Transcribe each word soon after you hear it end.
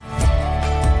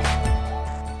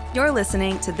You're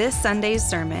listening to this Sunday's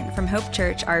sermon from Hope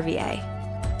Church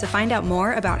RVA. To find out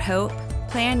more about Hope,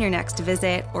 plan your next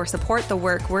visit, or support the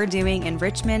work we're doing in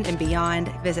Richmond and beyond,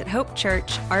 visit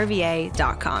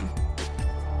hopechurchrva.com.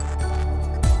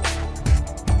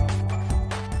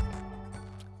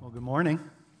 Well, good morning.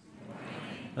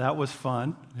 That was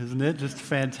fun, isn't it? Just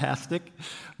fantastic.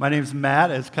 My name's Matt.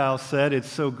 As Kyle said, it's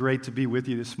so great to be with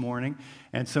you this morning.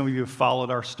 And some of you have followed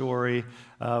our story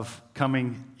of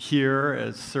coming here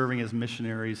as serving as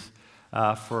missionaries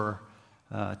for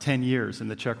 10 years in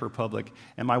the Czech Republic.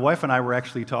 And my wife and I were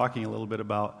actually talking a little bit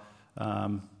about,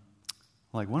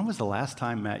 when was the last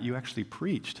time, Matt, you actually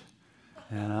preached?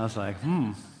 And I was like,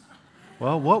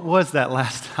 well, what was that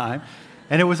last time?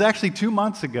 And it was actually 2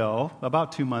 months ago,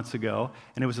 about 2 months ago,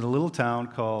 and it was in a little town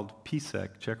called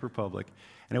Písek, Czech Republic,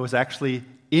 and it was actually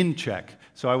in Czech.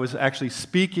 So I was actually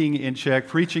speaking in Czech,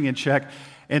 preaching in Czech.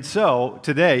 And so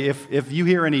today, if you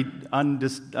hear any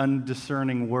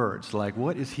undiscerning words, like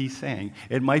what is he saying,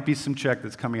 it might be some Czech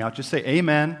that's coming out. Just say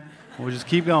amen, and we'll just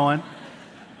keep going.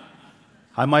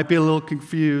 I might be a little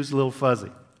confused, a little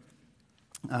fuzzy.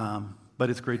 But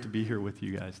it's great to be here with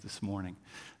you guys this morning.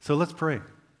 So let's pray.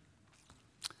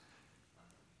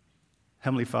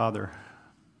 Heavenly Father,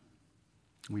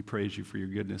 we praise you for your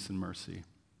goodness and mercy.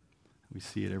 We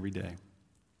see it every day.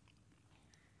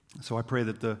 So I pray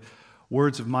that the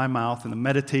words of my mouth and the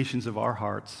meditations of our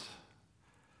hearts,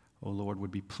 O Lord,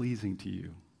 would be pleasing to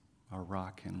you, our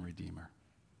rock and redeemer.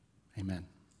 Amen.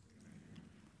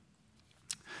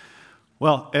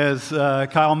 Well, as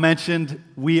Kyle mentioned,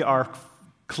 we are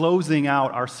closing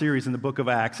out our series in the book of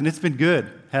Acts, and it's been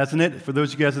good, hasn't it? For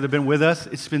those of you guys that have been with us,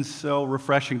 it's been so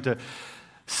refreshing to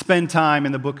spend time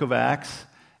in the book of Acts,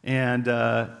 and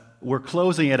we're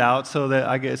closing it out so that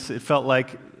I guess it felt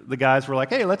like the guys were like,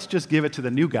 hey, let's just give it to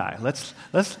the new guy. Let's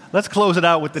close it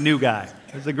out with the new guy.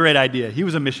 It's a great idea. He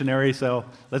was a missionary, so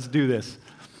let's do this.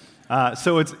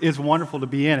 So it's wonderful to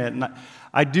be in it, and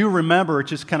I do remember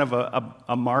just kind of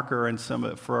a marker and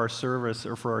some for our service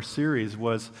or for our series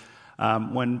was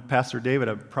when Pastor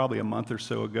David, probably a month or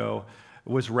so ago,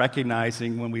 was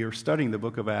recognizing when we were studying the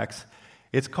book of Acts.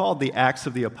 It's called the Acts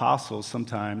of the Apostles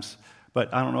sometimes,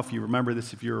 but I don't know if you remember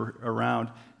this if you're around.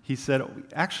 He said,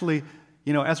 actually,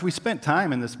 as we spent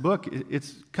time in this book,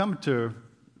 it's come to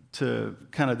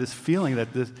kind of this feeling that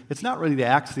it's not really the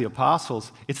Acts of the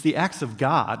Apostles, it's the Acts of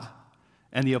God,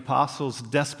 and the apostles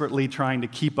desperately trying to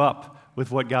keep up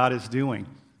with what God is doing.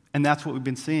 And that's what we've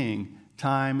been seeing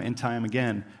time and time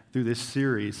again through this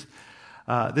series.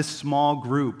 This small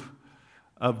group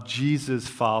of Jesus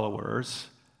followers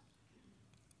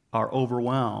are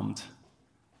overwhelmed,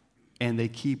 and they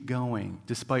keep going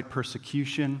despite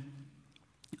persecution,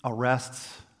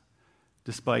 arrests,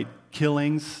 despite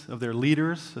killings of their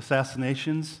leaders,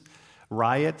 assassinations,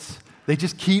 riots. They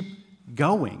just keep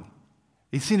going.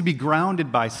 They seem to be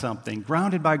grounded by something,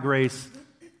 grounded by grace,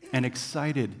 and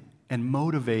excited and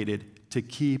motivated to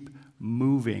keep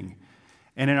moving.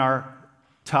 And in our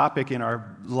topic, in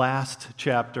our last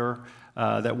chapter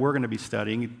that we're going to be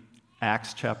studying,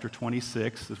 Acts chapter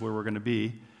 26 is where we're going to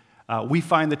be. We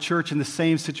find the church in the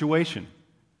same situation.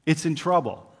 It's in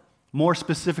trouble. More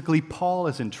specifically, Paul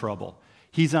is in trouble.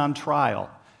 He's on trial.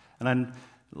 And then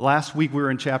last week we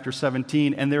were in chapter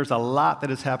 17, and there's a lot that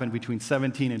has happened between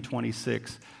 17 and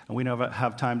 26. And we don't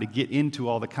have time to get into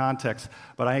all the context,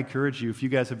 but I encourage you, if you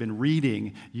guys have been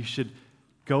reading, you should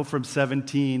go from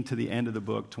 17 to the end of the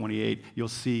book, 28. You'll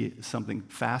see something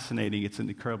fascinating. It's an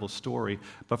incredible story.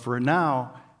 But for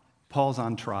now, Paul's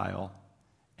on trial,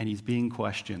 and he's being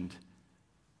questioned.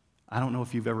 I don't know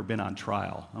if you've ever been on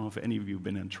trial. I don't know if any of you have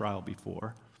been on trial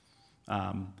before.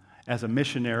 As a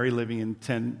missionary living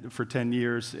for 10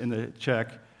 years in the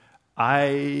Czech,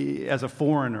 as a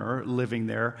foreigner living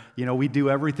there, we do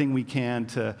everything we can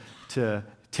to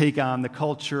take on the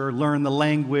culture, learn the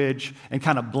language, and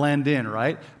kind of blend in,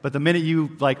 right? But the minute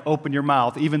you open your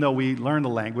mouth, even though we learn the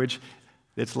language,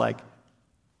 it's like,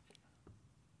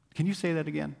 can you say that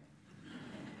again?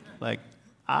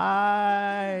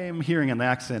 I'm hearing an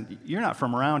accent. You're not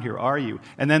from around here, are you?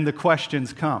 And then the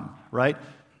questions come, right?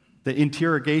 The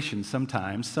interrogation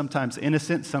sometimes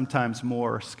innocent, sometimes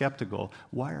more skeptical.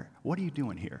 What are you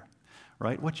doing here,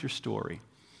 right? What's your story?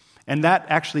 And that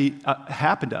actually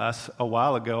happened to us a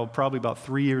while ago, probably about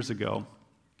 3 years ago.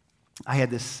 I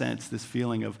had this sense, this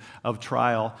feeling of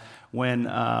trial when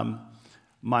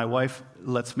my wife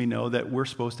lets me know that we're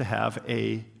supposed to have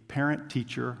a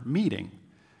parent-teacher meeting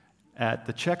at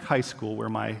the Czech high school where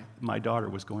my daughter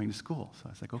was going to school. So I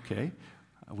was like, okay,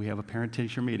 we have a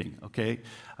parent-teacher meeting. Okay,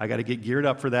 I got to get geared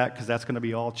up for that because that's going to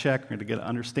be all Czech. We're going to get to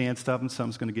understand stuff, and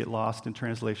some's going to get lost in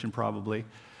translation probably.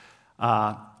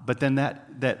 But then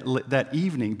that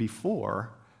evening before,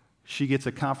 she gets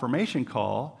a confirmation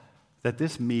call that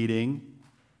this meeting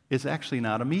is actually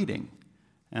not a meeting.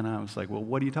 And I was like, well,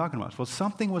 what are you talking about? Well,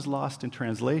 something was lost in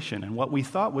translation, and what we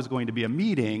thought was going to be a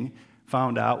meeting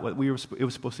found out it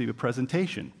was supposed to be a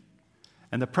presentation.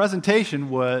 And the presentation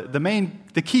was,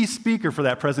 the key speaker for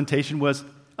that presentation was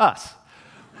us.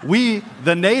 We,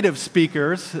 the native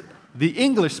speakers, the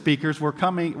English speakers, were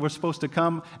supposed to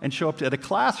come and show up at a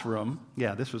classroom.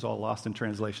 Yeah, this was all lost in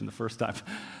translation the first time.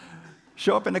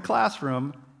 Show up in a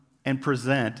classroom and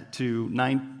present to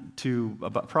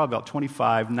probably about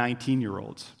 25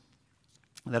 19-year-olds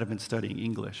that have been studying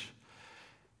English.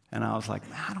 And I was like,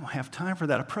 I don't have time for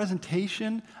that. A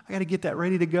presentation? I got to get that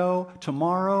ready to go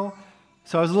tomorrow.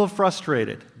 So I was a little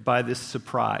frustrated by this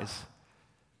surprise.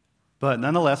 But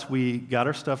nonetheless, we got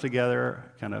our stuff together,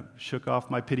 kind of shook off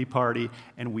my pity party,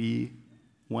 and we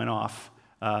went off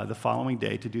the following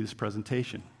day to do this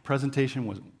presentation. Presentation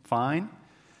was fine.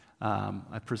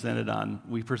 We presented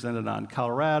on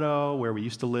Colorado, where we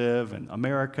used to live, and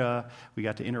America. We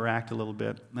got to interact a little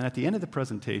bit. And at the end of the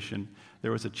presentation,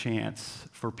 there was a chance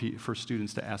for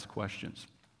students to ask questions.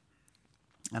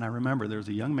 And I remember there was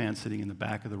a young man sitting in the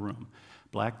back of the room,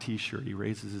 black T-shirt. He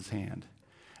raises his hand.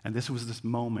 And this was this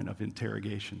moment of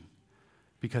interrogation.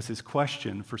 Because his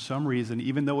question, for some reason,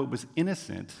 even though it was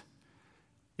innocent,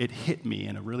 it hit me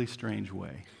in a really strange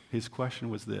way. His question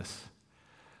was this: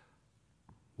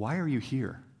 why are you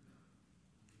here?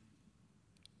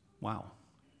 Wow.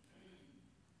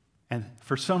 And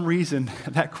for some reason,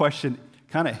 that question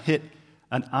kind of hit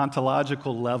an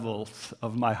ontological level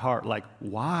of my heart. Like,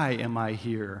 why am I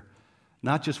here?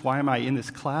 Not just why am I in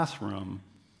this classroom?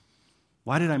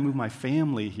 Why did I move my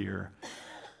family here?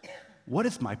 What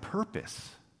is my purpose?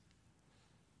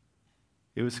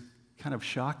 It was kind of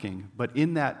shocking, but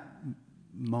in that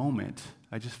moment,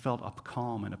 I just felt a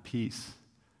calm and a peace.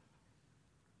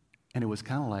 And it was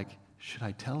kind of like, should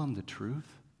I tell him the truth?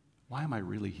 Why am I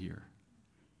really here?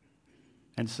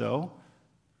 And so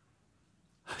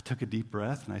I took a deep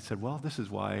breath and I said, well, this is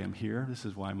why I am here. This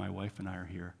is why my wife and I are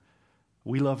here.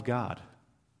 We love God.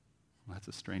 Well, that's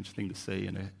a strange thing to say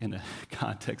in a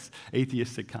context,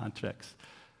 atheistic context.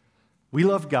 We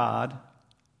love God,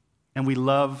 and we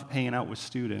love hanging out with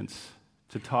students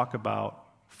to talk about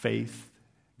faith,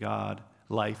 God,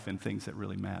 life, and things that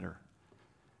really matter.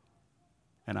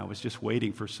 And I was just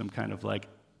waiting for some kind of like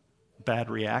bad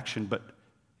reaction, but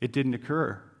it didn't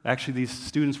occur. Actually, these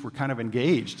students were kind of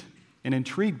engaged and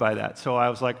intrigued by that. So I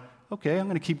was like, okay, I'm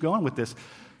going to keep going with this.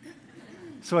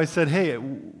 So I said, hey,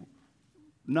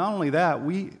 not only that,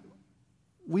 we've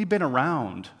been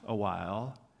around a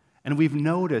while, and we've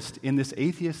noticed in this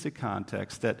atheistic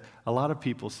context that a lot of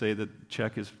people say that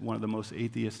Czech is one of the most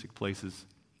atheistic places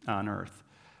on earth.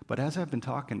 But as I've been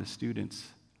talking to students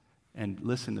and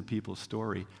listening to people's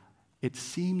story, it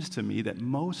seems to me that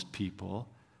most people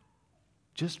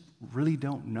just really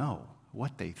don't know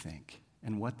what they think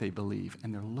and what they believe,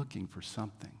 and they're looking for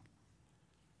something.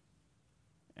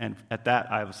 And at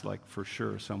that, I was like, for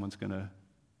sure, someone's going to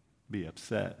be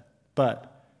upset.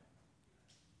 But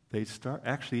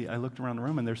actually, I looked around the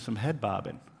room and there's some head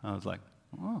bobbing. I was like,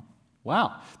 oh,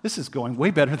 wow, this is going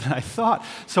way better than I thought.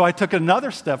 So I took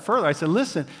another step further. I said,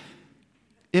 listen,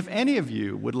 if any of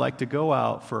you would like to go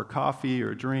out for a coffee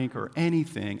or a drink or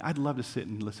anything, I'd love to sit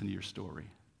and listen to your story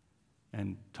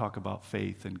and talk about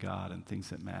faith and God and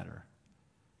things that matter.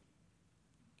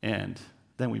 And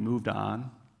then we moved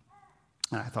on.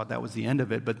 And I thought that was the end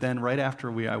of it. But then right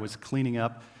after I was cleaning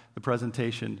up the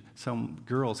presentation, some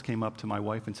girls came up to my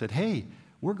wife and said, hey,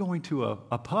 we're going to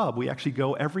a pub. We actually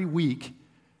go every week.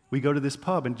 We go to this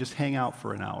pub and just hang out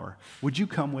for an hour. Would you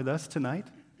come with us tonight?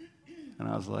 And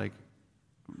I was like,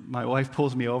 my wife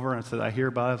pulls me over and said, I hear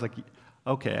about it. I was like,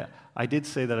 okay, I did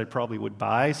say that I probably would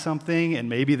buy something, and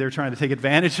maybe they're trying to take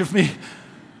advantage of me,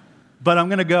 but I'm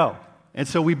going to go. And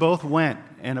so we both went,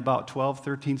 and about 12,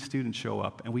 13 students show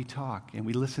up, and we talk, and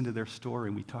we listen to their story,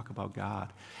 and we talk about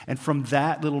God. And from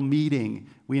that little meeting,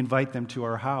 we invite them to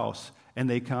our house, and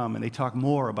they come, and they talk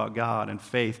more about God and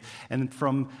faith. And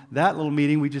from that little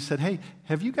meeting, we just said, hey,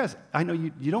 have you guys, I know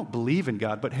you don't believe in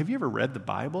God, but have you ever read the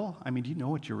Bible? I mean, do you know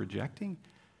what you're rejecting?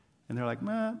 And they're like,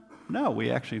 no,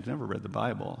 we actually have never read the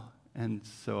Bible. And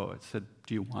so I said,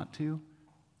 do you want to?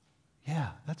 Yeah,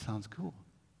 that sounds cool.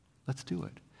 Let's do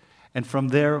it. And from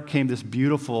there came this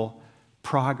beautiful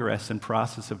progress and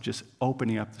process of just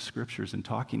opening up the scriptures and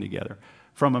talking together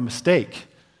from a mistake,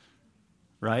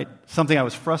 right? Something I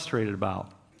was frustrated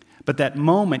about. But that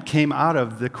moment came out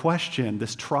of the question,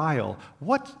 this trial.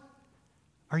 What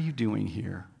are you doing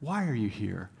here? Why are you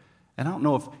here? And I don't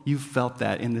know if you've felt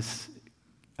that in this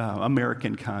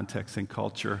American context and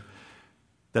culture,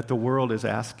 that the world is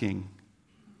asking,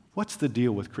 what's the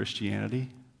deal with Christianity?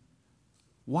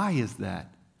 Why is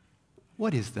that?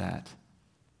 What is that?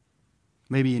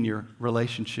 Maybe in your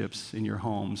relationships, in your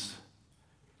homes,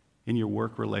 in your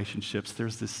work relationships,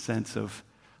 there's this sense of,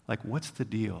 like, what's the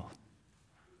deal?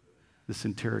 This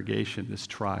interrogation, this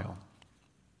trial.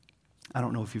 I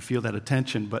don't know if you feel that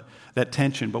tension,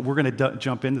 but we're going to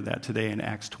jump into that today in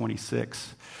Acts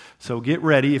 26. So get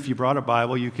ready. If you brought a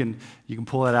Bible, you can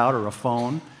pull it out, or a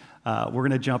phone. We're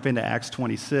going to jump into Acts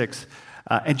 26.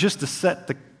 And just to set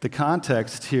the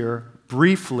context here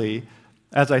briefly,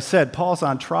 as I said, Paul's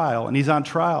on trial, and he's on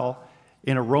trial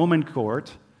in a Roman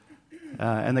court,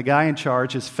 and the guy in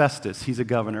charge is Festus. He's a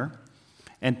governor.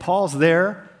 And Paul's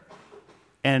there,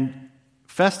 and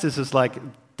Festus is like,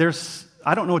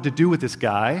 I don't know what to do with this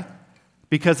guy,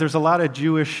 because there's a lot of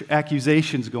Jewish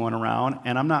accusations going around,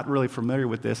 and I'm not really familiar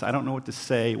with this. I don't know what to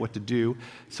say, what to do.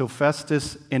 So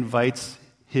Festus invites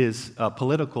his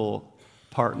political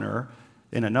partner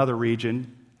in another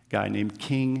region, a guy named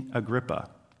King Agrippa.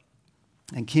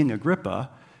 And King Agrippa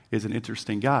is an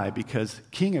interesting guy, because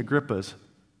King Agrippa's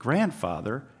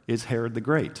grandfather is Herod the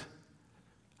Great.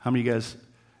 How many of you guys,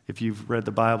 if you've read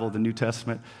the Bible, the New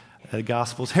Testament, the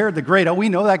Gospels, Herod the Great, we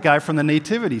know that guy from the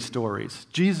nativity stories.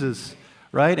 Jesus,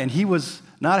 right? And he was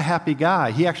not a happy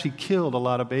guy. He actually killed a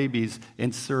lot of babies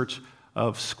in search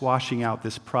of squashing out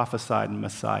this prophesied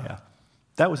Messiah.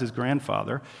 That was his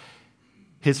grandfather.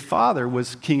 His father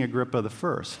was King Agrippa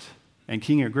I. And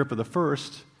King Agrippa I,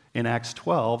 in Acts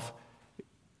 12,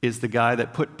 is the guy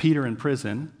that put Peter in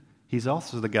prison. He's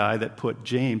also the guy that put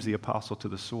James, the apostle, to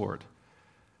the sword.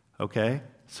 Okay?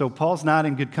 So Paul's not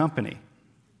in good company.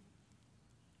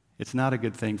 It's not a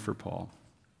good thing for Paul.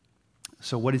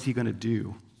 So what is he going to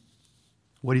do?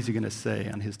 What is he going to say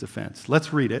on his defense?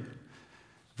 Let's read it.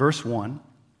 Verse 1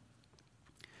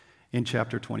 in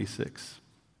chapter 26.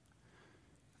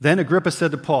 Then Agrippa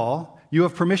said to Paul, "You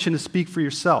have permission to speak for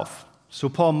yourself." So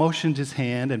Paul motioned his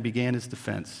hand and began his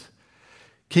defense.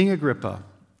 "King Agrippa,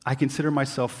 I consider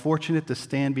myself fortunate to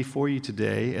stand before you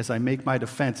today as I make my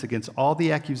defense against all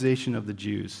the accusation of the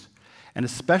Jews, and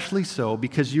especially so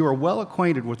because you are well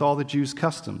acquainted with all the Jews'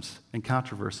 customs and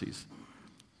controversies.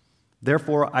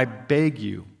 Therefore, I beg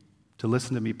you to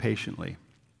listen to me patiently.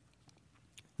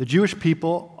 The Jewish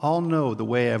people all know the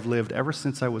way I've lived ever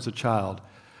since I was a child,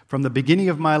 from the beginning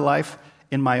of my life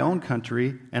in my own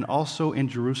country and also in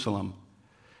Jerusalem.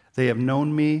 They have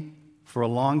known me for a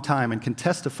long time and can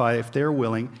testify, if they are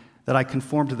willing, that I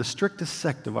conform to the strictest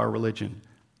sect of our religion,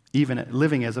 even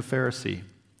living as a Pharisee.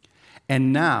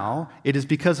 And now it is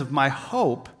because of my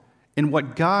hope in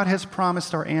what God has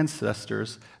promised our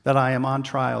ancestors that I am on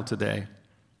trial today.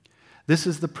 This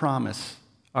is the promise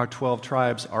our 12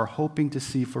 tribes are hoping to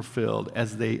see fulfilled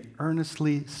as they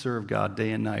earnestly serve God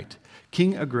day and night.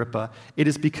 King Agrippa, it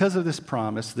is because of this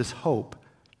promise, this hope,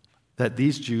 that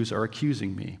these Jews are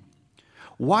accusing me.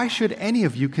 Why should any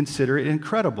of you consider it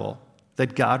incredible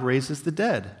that God raises the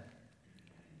dead?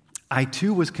 I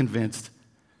too was convinced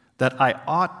that I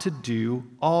ought to do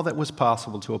all that was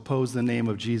possible to oppose the name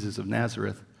of Jesus of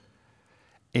Nazareth.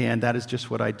 And that is just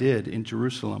what I did in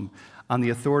Jerusalem. On the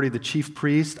authority of the chief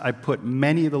priest, I put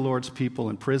many of the Lord's people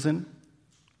in prison.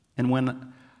 And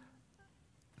when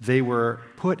they were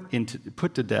put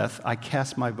to death, I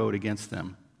cast my vote against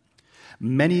them.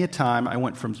 Many a time I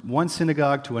went from one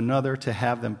synagogue to another to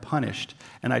have them punished,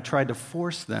 and I tried to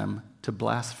force them to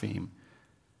blaspheme.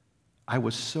 I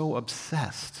was so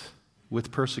obsessed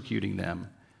with persecuting them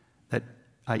that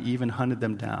I even hunted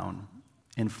them down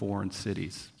in foreign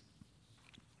cities.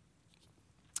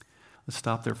 Let's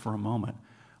stop there for a moment.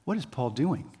 What is Paul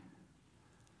doing?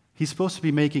 He's supposed to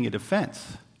be making a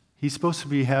defense. He's supposed to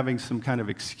be having some kind of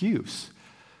excuse.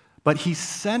 But he's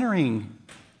centering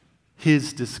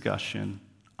his discussion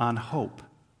on hope.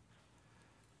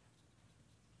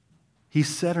 He's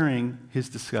centering his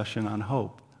discussion on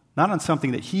hope. Not on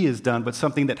something that he has done, but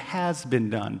something that has been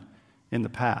done in the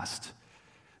past.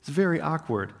 It's very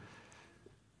awkward.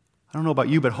 I don't know about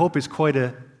you, but hope is quite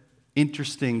an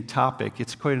interesting topic.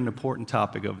 It's quite an important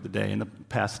topic of the day in the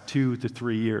past 2 to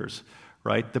 3 years,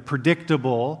 right? The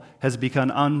predictable has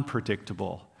become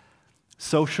unpredictable.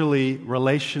 Socially,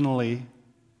 relationally,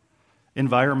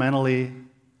 environmentally,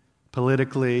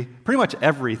 politically, pretty much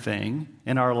everything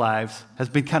in our lives has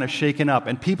been kind of shaken up,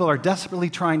 and people are desperately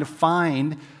trying to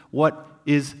find what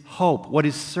is hope, what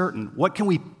is certain, what can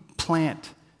we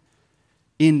plant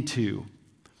into.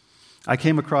 I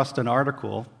came across an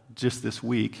article just this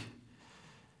week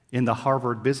in the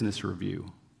Harvard Business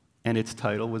Review, and its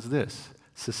title was this: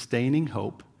 Sustaining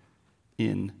Hope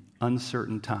in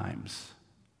Uncertain Times.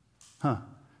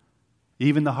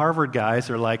 Even the Harvard guys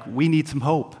are like, we need some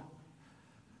hope.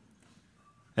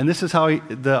 And this is how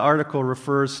the article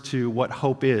refers to what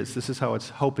hope is. This is how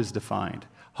hope is defined.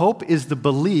 Hope is the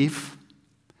belief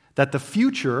that the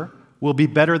future will be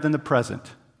better than the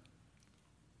present,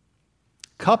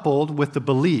 coupled with the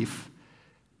belief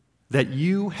that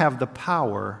you have the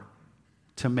power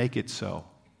to make it so.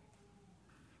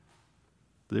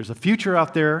 There's a future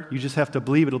out there, you just have to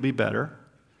believe it'll be better,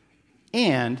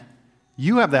 and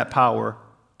you have that power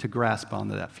to grasp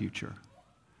onto that future.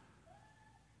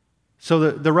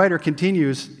 So the writer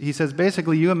continues, he says,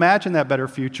 basically, you imagine that better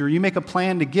future, you make a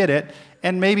plan to get it,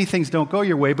 and maybe things don't go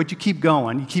your way, but you keep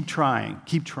going, you keep trying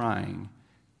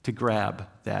to grab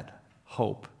that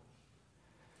hope,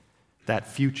 that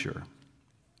future.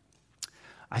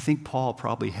 I think Paul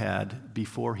probably had,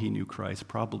 before he knew Christ,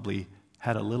 probably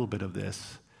had a little bit of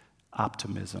this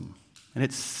optimism. And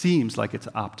it seems like it's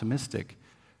optimistic,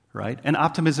 right? And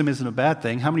optimism isn't a bad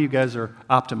thing. How many of you guys are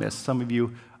optimists? Some of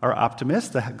you are optimists.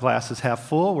 The glass is half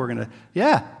full.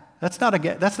 That's not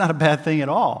a bad thing at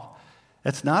all.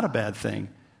 That's not a bad thing.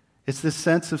 It's this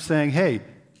sense of saying, hey,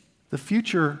 the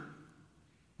future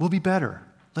will be better.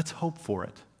 Let's hope for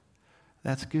it.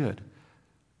 That's good.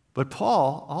 But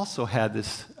Paul also had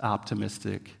this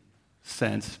optimistic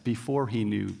sense before he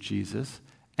knew Jesus,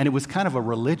 and it was kind of a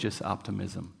religious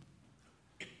optimism.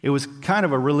 It was kind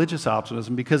of a religious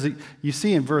optimism because you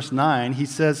see in verse 9, he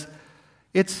says,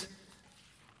 in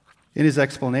his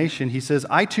explanation, he says,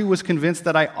 I too was convinced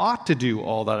that I ought to do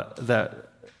all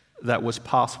that was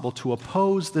possible to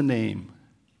oppose the name.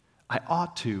 I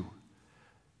ought to.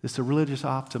 It's a religious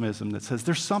optimism that says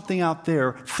there's something out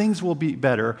there, things will be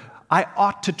better. I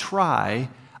ought to try,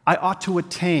 I ought to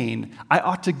attain, I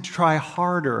ought to try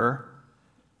harder,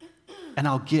 and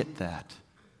I'll get that.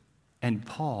 And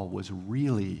Paul was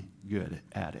really good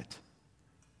at it.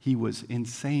 He was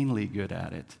insanely good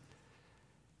at it.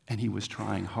 And he was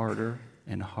trying harder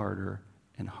and harder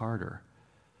and harder.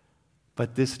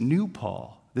 But this new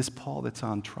Paul, this Paul that's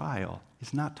on trial,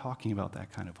 is not talking about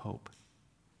that kind of hope.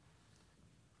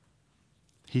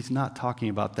 He's not talking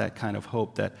about that kind of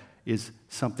hope that is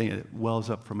something that wells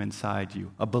up from inside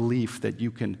you, a belief that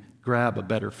you can grab a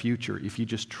better future if you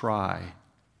just try.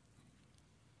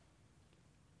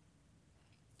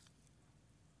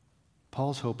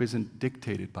 Paul's hope isn't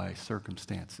dictated by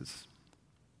circumstances.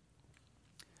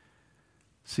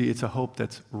 See, it's a hope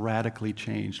that's radically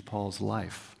changed Paul's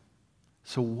life.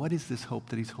 So what is this hope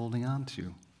that he's holding on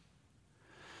to?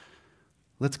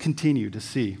 Let's continue to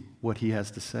see what he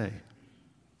has to say.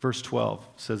 Verse 12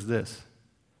 says this.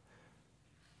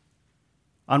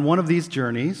 On one of these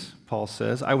journeys, Paul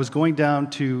says, I was going down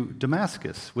to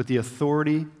Damascus with the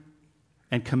authority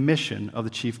and commission of the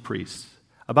chief priests.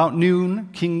 About noon,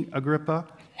 King Agrippa,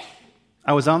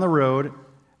 I was on the road,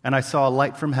 and I saw a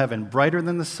light from heaven, brighter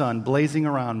than the sun, blazing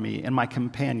around me and my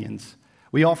companions.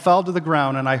 We all fell to the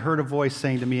ground, and I heard a voice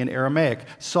saying to me in Aramaic,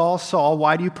 Saul, Saul,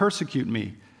 why do you persecute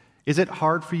me? Is it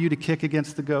hard for you to kick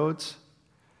against the goads?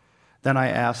 Then I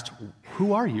asked,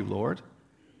 Who are you, Lord?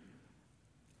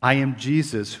 I am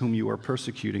Jesus, whom you are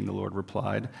persecuting, the Lord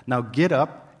replied. Now get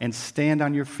up and stand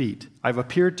on your feet. I've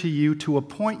appeared to you to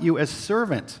appoint you as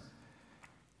servant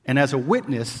and as a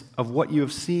witness of what you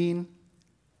have seen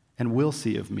and will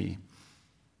see of me.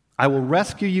 I will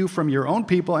rescue you from your own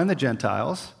people and the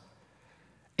Gentiles,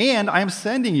 and I am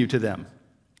sending you to them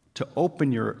to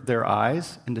open their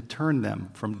eyes and to turn them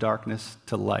from darkness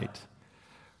to light,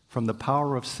 from the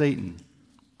power of Satan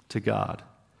to God,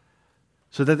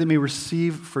 so that they may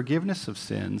receive forgiveness of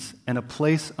sins and a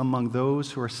place among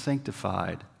those who are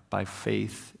sanctified by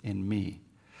faith in me.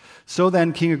 So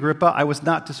then, King Agrippa, I was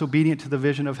not disobedient to the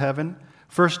vision of heaven,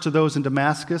 first to those in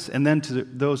Damascus, and then to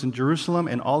those in Jerusalem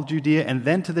and all Judea, and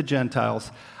then to the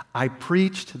Gentiles. I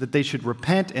preached that they should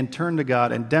repent and turn to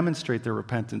God and demonstrate their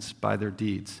repentance by their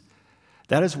deeds.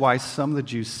 That is why some of the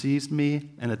Jews seized me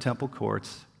in the temple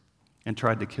courts and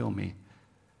tried to kill me.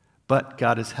 But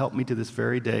God has helped me to this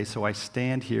very day, so I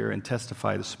stand here and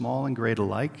testify to small and great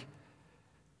alike.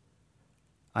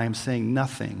 I am saying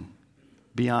nothing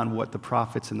beyond what the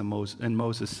prophets and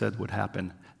Moses said would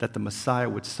happen, that the Messiah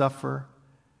would suffer,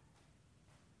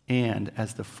 and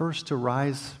as the first to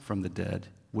rise from the dead,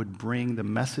 would bring the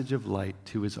message of light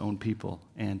to his own people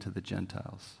and to the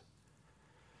Gentiles.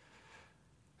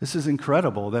 This is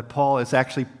incredible that Paul is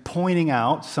actually pointing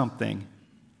out something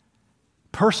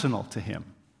personal to him,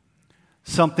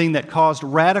 something that caused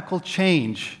radical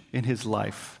change in his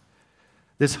life.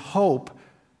 This hope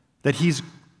that he's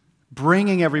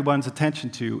bringing everyone's attention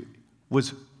to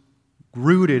was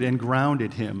rooted and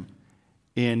grounded him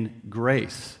in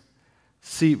grace.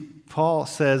 See, Paul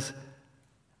says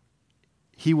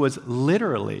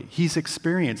he's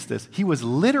experienced this. He was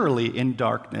literally in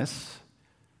darkness.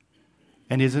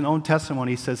 And in his own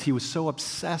testimony, he says he was so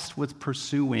obsessed with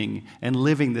pursuing and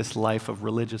living this life of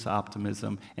religious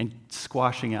optimism and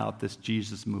squashing out this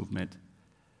Jesus movement.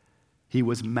 He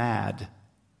was mad,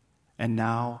 and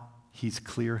now he's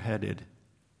clear-headed.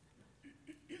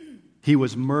 He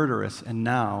was murderous, and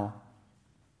now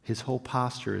his whole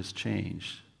posture has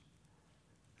changed.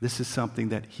 This is something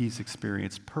that he's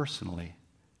experienced personally.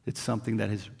 It's something that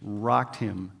has rocked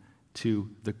him to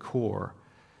the core.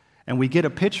 And we get a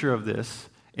picture of this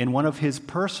in one of his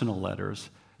personal letters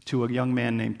to a young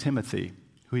man named Timothy,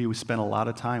 who he spent a lot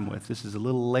of time with. This is a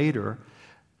little later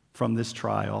from this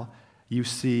trial. You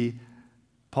see,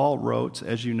 Paul wrote,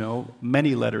 as you know,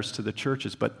 many letters to the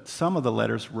churches, but some of the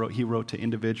letters he wrote to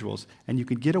individuals. And you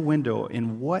could get a window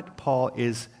in what Paul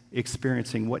is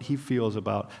experiencing, what he feels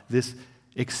about this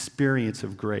experience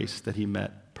of grace that he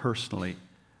met personally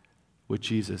with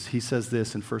Jesus. He says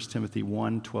this in 1 Timothy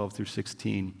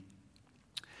 1:12-16.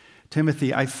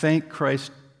 Timothy, I thank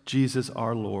Christ Jesus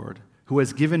our Lord, who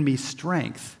has given me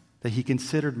strength that he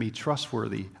considered me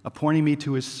trustworthy, appointing me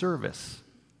to his service.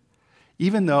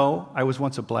 Even though I was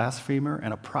once a blasphemer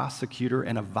and a prosecutor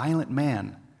and a violent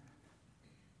man,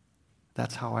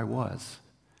 that's how I was.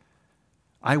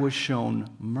 I was shown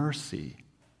mercy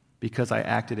because I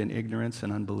acted in ignorance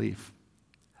and unbelief.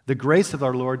 The grace of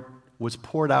our Lord was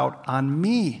poured out on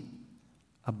me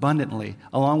abundantly,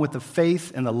 along with the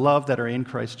faith and the love that are in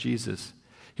Christ Jesus.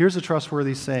 Here's a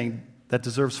trustworthy saying that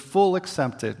deserves full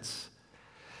acceptance.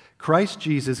 Christ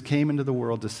Jesus came into the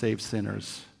world to save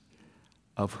sinners,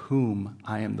 of whom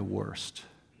I am the worst.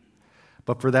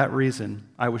 But for that reason,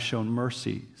 I was shown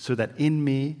mercy, so that in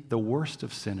me, the worst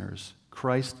of sinners,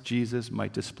 Christ Jesus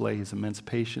might display his immense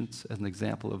patience as an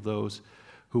example of those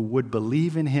who would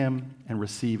believe in him and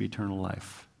receive eternal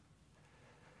life.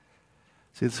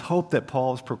 See, this hope that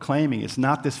Paul is proclaiming is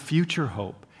not this future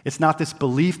hope. It's not this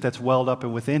belief that's welled up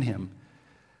and within him.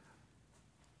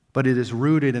 But it is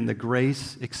rooted in the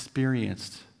grace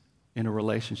experienced in a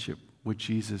relationship with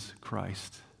Jesus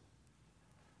Christ.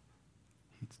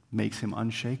 It makes him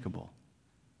unshakable.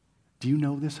 Do you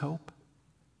know this hope?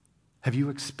 Have you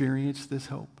experienced this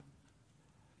hope?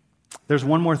 There's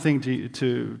one more thing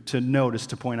to notice,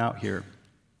 to point out here.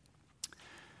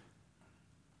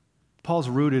 Paul's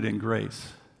rooted in grace.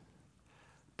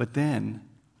 But then,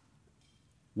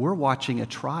 we're watching a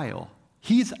trial.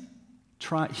 He's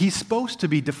supposed to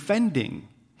be defending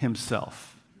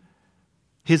himself.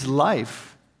 His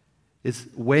life is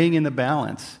weighing in the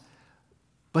balance,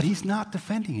 but he's not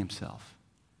defending himself.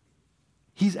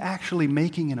 He's actually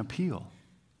making an appeal.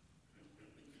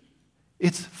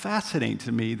 It's fascinating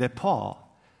to me that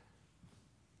Paul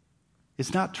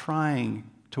is not trying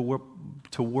to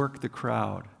work the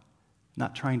crowd,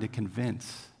 not trying to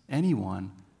convince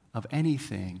anyone of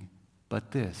anything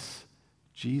but this: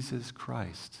 Jesus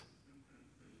Christ,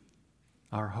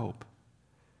 our hope.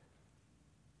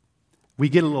 We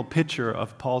get a little picture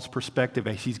of Paul's perspective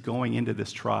as he's going into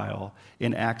this trial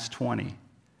in Acts 20.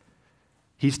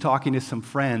 He's talking to some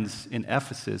friends in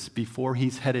Ephesus before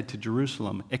he's headed to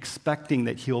Jerusalem, expecting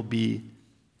that he'll be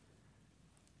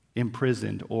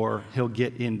imprisoned or he'll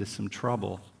get into some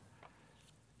trouble.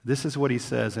 This is what he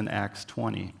says in Acts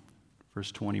 20,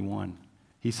 verse 21.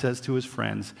 He says to his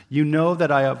friends, "You know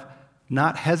that I have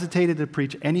not hesitated to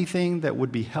preach anything that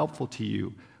would be helpful to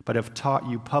you, but have taught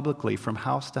you publicly from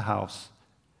house to house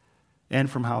and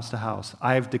from house to house.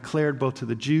 I have declared both to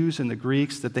the Jews and the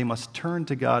Greeks that they must turn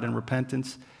to God in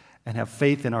repentance and have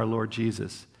faith in our Lord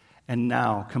Jesus. And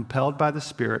now, compelled by the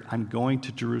Spirit, I'm going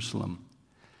to Jerusalem,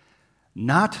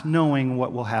 not knowing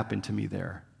what will happen to me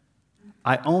there.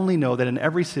 I only know that in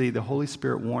every city the Holy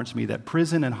Spirit warns me that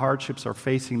prison and hardships are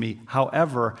facing me.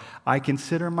 However, I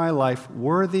consider my life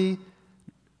worth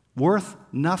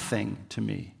nothing to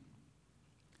me.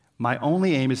 My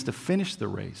only aim is to finish the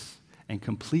race and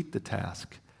complete the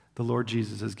task the Lord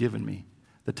Jesus has given me,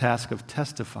 the task of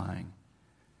testifying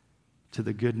to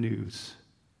the good news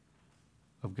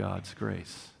of God's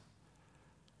grace."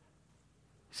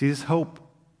 See, this hope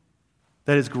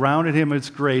that is grounded in His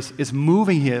grace is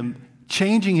moving him,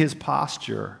 changing his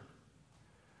posture,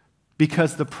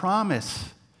 because the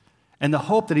promise and the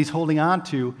hope that he's holding on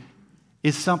to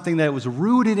is something that was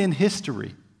rooted in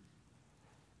history.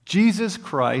 Jesus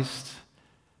Christ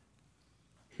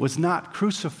was not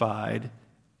crucified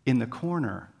in the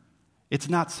corner. It's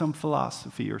not some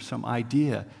philosophy or some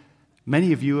idea.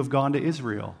 Many of you have gone to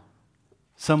Israel.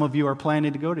 Some of you are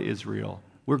planning to go to Israel.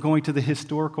 We're going to the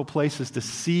historical places to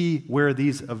see where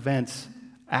these events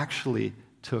actually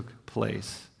took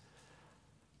place.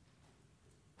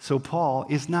 So Paul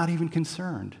is not even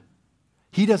concerned.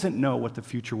 He doesn't know what the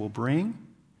future will bring,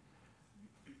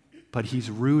 but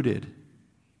he's rooted.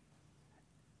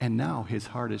 And now his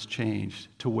heart has changed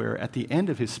to where at the end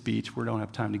of his speech, we don't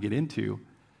have time to get into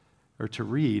or to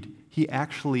read, he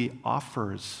actually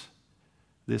offers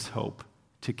this hope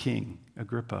to King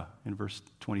Agrippa in verse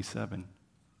 27.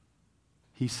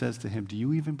 He says to him, do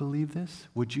you even believe this?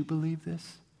 Would you believe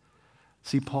this?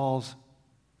 See, Paul's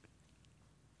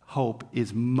hope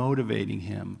is motivating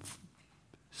him,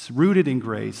 rooted in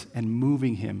grace, and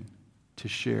moving him to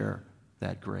share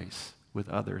that grace with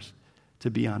others, to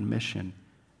be on mission.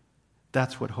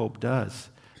 That's what hope does.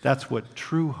 That's what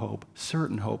true hope,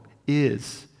 certain hope,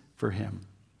 is for him.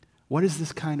 What is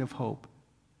this kind of hope?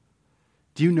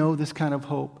 Do you know this kind of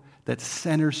hope that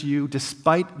centers you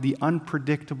despite the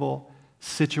unpredictable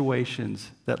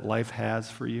situations that life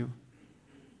has for you?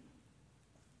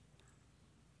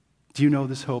 Do you know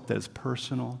this hope that is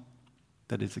personal,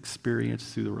 that is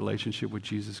experienced through the relationship with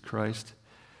Jesus Christ?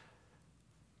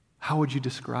 How would you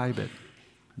describe it?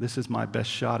 This is my best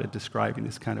shot at describing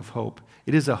this kind of hope.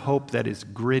 It is a hope that is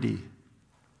gritty,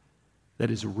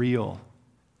 that is real,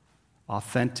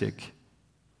 authentic,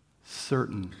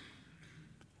 certain,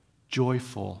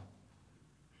 joyful,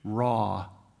 raw,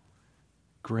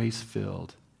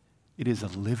 grace-filled. It is a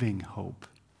living hope.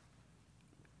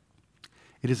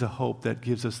 It is a hope that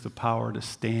gives us the power to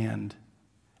stand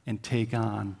and take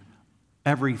on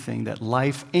everything that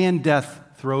life and death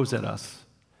throws at us.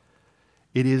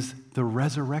 It is the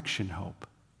resurrection hope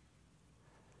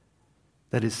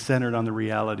that is centered on the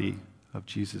reality of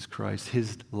Jesus Christ,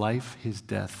 his life, his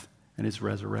death, and his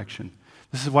resurrection.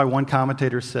 This is why one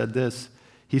commentator said this.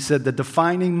 He said, the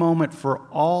defining moment for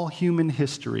all human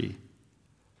history,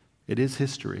 it is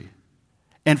history,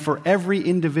 and for every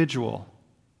individual,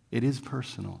 it is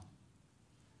personal,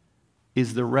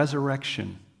 is the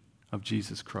resurrection of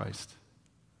Jesus Christ.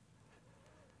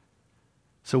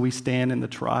 So we stand in the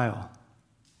trial.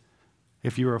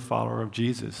 If you're a follower of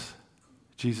Jesus,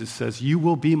 Jesus says, you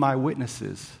will be my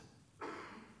witnesses.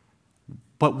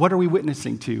 But what are we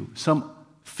witnessing to? Some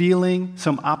feeling,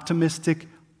 some optimistic,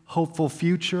 hopeful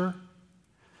future?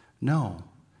 No.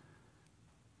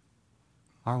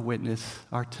 Our witness,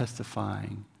 our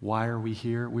testifying. Why are we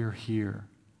here? We're here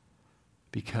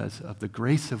because of the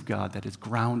grace of God that has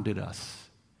grounded us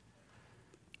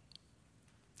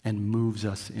and moves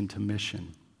us into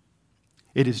mission.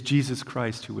 It is Jesus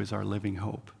Christ who is our living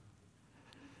hope.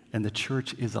 And the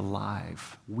church is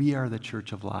alive. We are the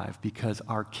church alive because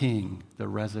our King, the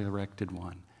resurrected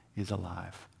one, is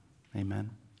alive.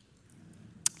 Amen?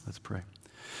 Let's pray.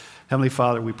 Heavenly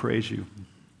Father, we praise you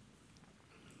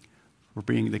for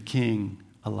being the King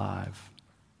alive,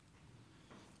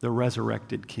 the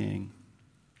resurrected King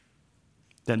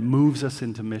that moves us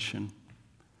into mission.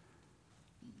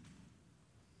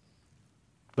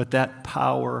 But that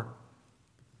power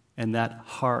and that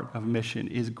heart of mission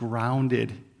is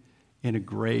grounded in a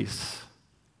grace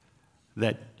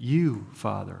that you,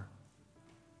 Father,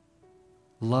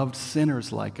 loved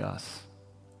sinners like us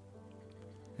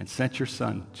and sent your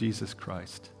Son, Jesus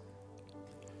Christ,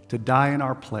 to die in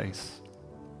our place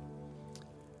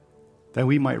that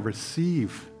we might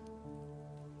receive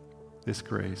this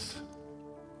grace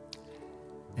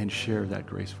and share that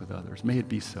grace with others. May it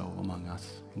be so among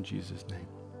us. In Jesus' name,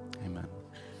 amen.